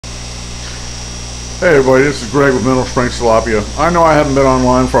Hey everybody, this is Greg with Mineral Strength Tilapia. I know I haven't been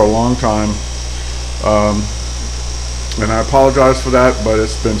online for a long time, and I apologize for that, but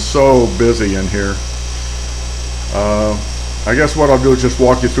it's been so busy in here. I guess what I'll do is just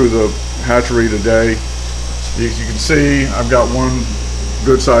walk you through the hatchery today. As you can see, I've got one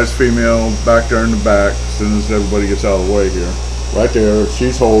good-sized female back there in the back, as soon as everybody gets out of the way here. Right there,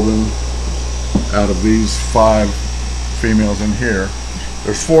 she's holding out of these 5 females in here.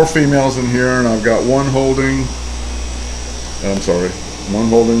 There's 4 females in here, and I've got one holding, one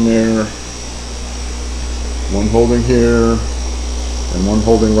holding there, one holding here, and one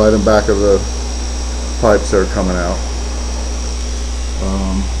holding right in back of the pipes that are coming out.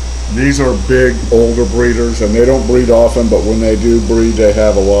 These are big, older breeders, and they don't breed often, but when they do breed, they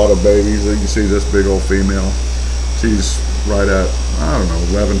have a lot of babies. You can see this big old female. She's right at, I don't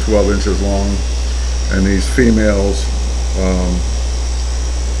know, 11, 12 inches long, and these females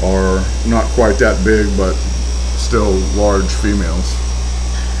are not quite that big, but still large females.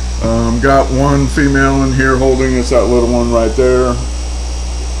 Got one female in here holding, it's that little one right there.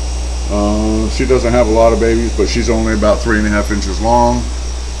 She doesn't have a lot of babies, but she's only about 3.5 inches long.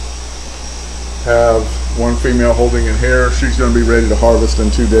 Have one female holding in here. She's going to be ready to harvest in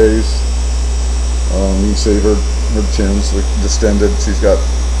 2 days. You can see her chin's distended. She's got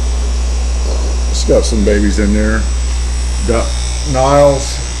some babies in there. Got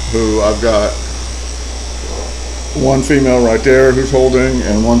Niles, who I've got one female right there who's holding,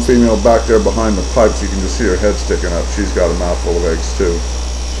 and one female back there behind the pipes. You can just see her head sticking up. She's got a mouthful of eggs too.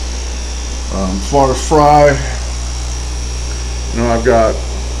 As far as fry, I've got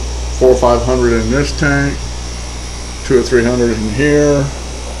 400 or 500 in this tank, 200 or 300 in here,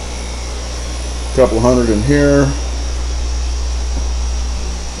 a couple hundred in here.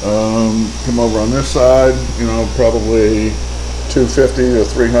 Come over on this side, probably 250 or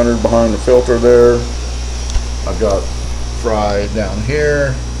 300 behind the filter there. I've got fry down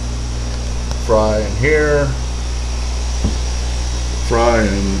here, fry in here, fry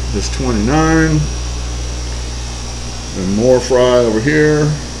in this 29, and more fry over here,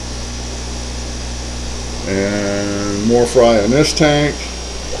 and more fry in this tank,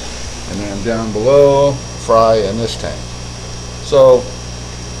 and then down below, fry in this tank. So,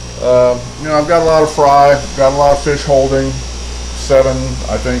 I've got a lot of fry, got a lot of fish holding, 7,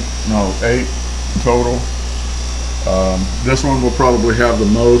 I think, no, 8 total. This one will probably have the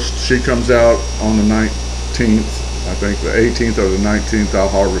most. She comes out on the 19th. I think the 18th or the 19th I'll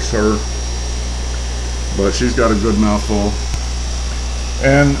harvest her. But she's got a good mouthful.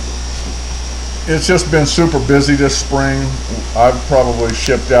 And it's just been super busy this spring. I've probably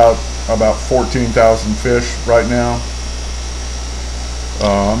shipped out about 14,000 fish right now.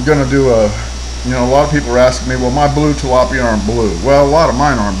 I'm going to do a lot of people are asking me, well, my blue tilapia aren't blue. Well, a lot of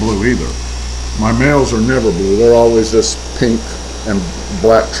mine aren't blue either. My males are never blue. They're always this pink and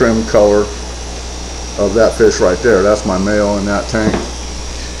black trim color of that fish right there. That's my male in that tank.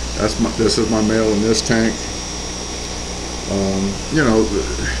 This is my male in this tank.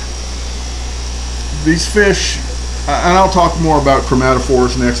 These fish, and I'll talk more about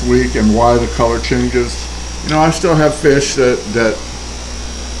chromatophores next week and why the color changes. I still have fish that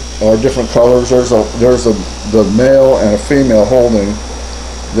are different colors. There's the male and a female holding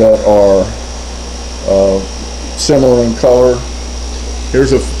that are similar in color.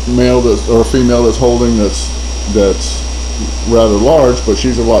 Here's a male or a female that's holding that's rather large, but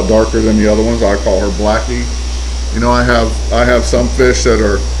she's a lot darker than the other ones. I call her Blackie. I have some fish that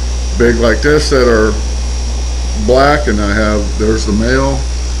are big like this that are black, and there's the male.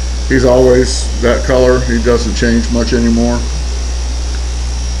 He's always that color. He doesn't change much anymore.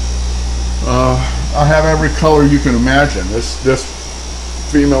 I have every color you can imagine. This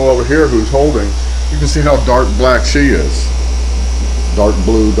female over here who's holding, you can see how dark black she is. Dark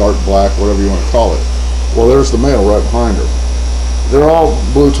blue, dark black, whatever you want to call it. Well, there's the male right behind her. They're all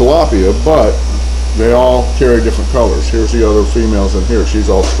blue tilapia, but they all carry different colors. Here's the other females in here. She's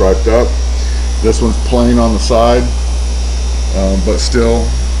all striped up. This one's plain on the side, but still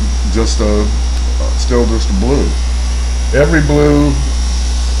just a blue. Every blue,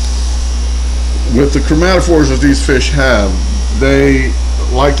 with the chromatophores that these fish have, they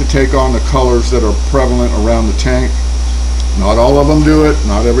like to take on the colors that are prevalent around the tank. Not all of them do it,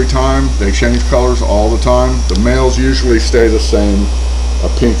 not every time. They change colors all the time. The males usually stay the same, a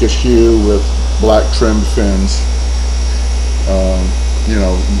pinkish hue with black trimmed fins,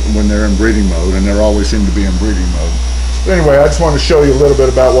 when they're in breeding mode, and they always seem to be in breeding mode. But anyway, I just wanted to show you a little bit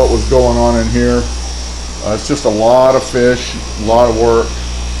about what was going on in here. It's just a lot of fish, a lot of work.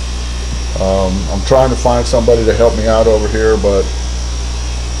 I'm trying to find somebody to help me out over here, but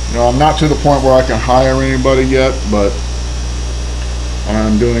You know, I'm not to the point where I can hire anybody yet, but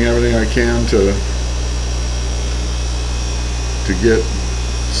I'm doing everything I can to get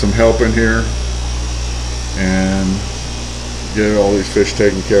some help in here and get all these fish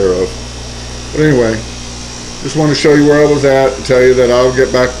taken care of. But anyway, just want to show you where I was at and tell you that I'll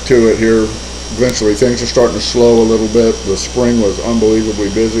get back to it here eventually. Things are starting to slow a little bit. The spring was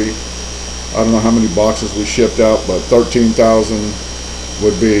unbelievably busy. I don't know how many boxes we shipped out, but 13,000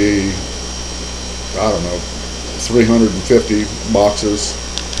 would be, I don't know, 350 boxes.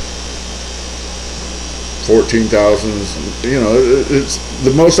 14,000, you know, it's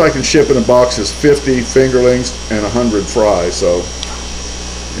the most I can ship in a box is 50 fingerlings and 100 fry. So,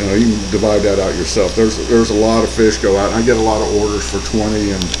 you know, you can divide that out yourself. There's a lot of fish go out. I get a lot of orders for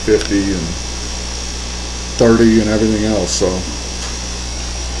 20 and 50 and 30 and everything else. So,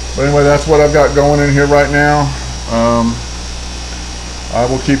 but anyway, that's what I've got going in here right now. I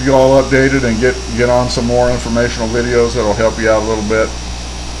will keep you all updated and get on some more informational videos that'll help you out a little bit.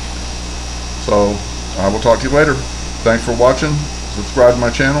 So I will talk to you later. Thanks for watching. Subscribe to my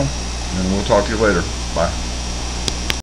channel, and we'll talk to you later. Bye.